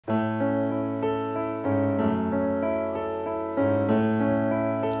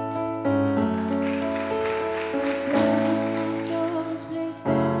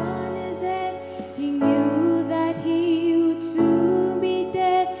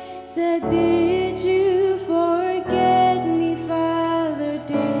said, "Did you forget me, Father?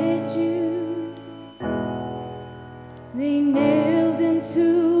 Did you?" They nailed him to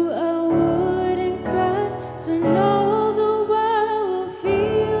a wooden cross, so now the world will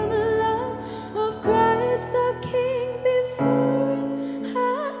feel the loss of Christ our King before us.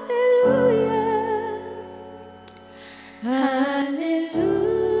 Hallelujah.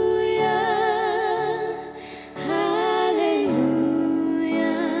 Hallelujah, hallelujah,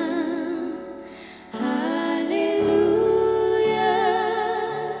 hallelujah,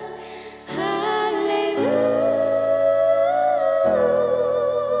 hallelujah.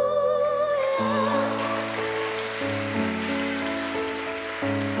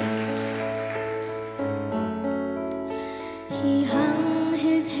 He hung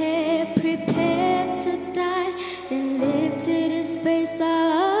his head, prepared to die, then lifted his face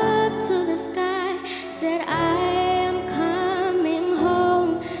up to the sky, said, "I am coming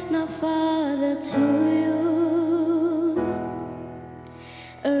home, now Father, to you."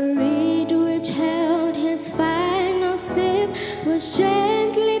 A reed which held his final sip was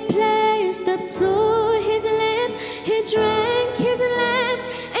gently placed up to his lips. He drank his last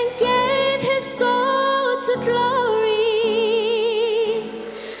and gave his soul to glory.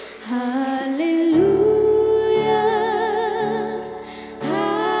 Hallelujah,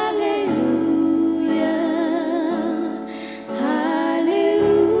 hallelujah,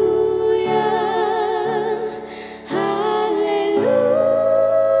 hallelujah, hallelujah.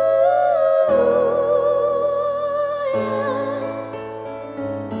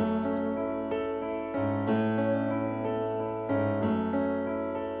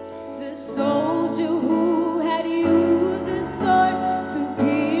 The soldier who had used the sword to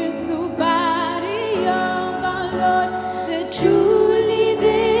pierce the body of our Lord said, Truly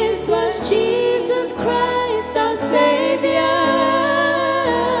this was Jesus Christ, our Savior.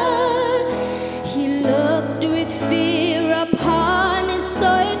 He looked with fear upon his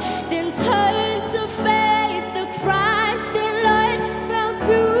sword, then turned to face the Christ and Lord, fell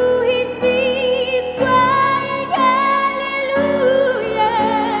to his knees, crying, Hallelujah.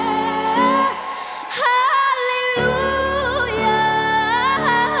 Hallelujah,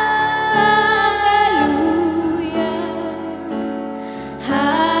 Hallelujah.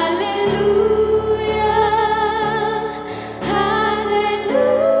 hallelujah,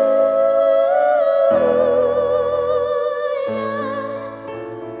 hallelujah.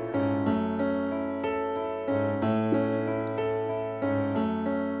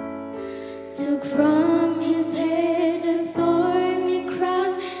 Took from his head a thorny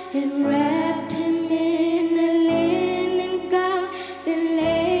crown and wrapped him in a linen gown, then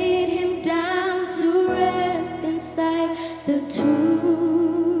laid him down to rest inside the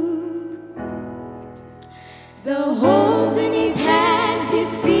tomb. The holes in his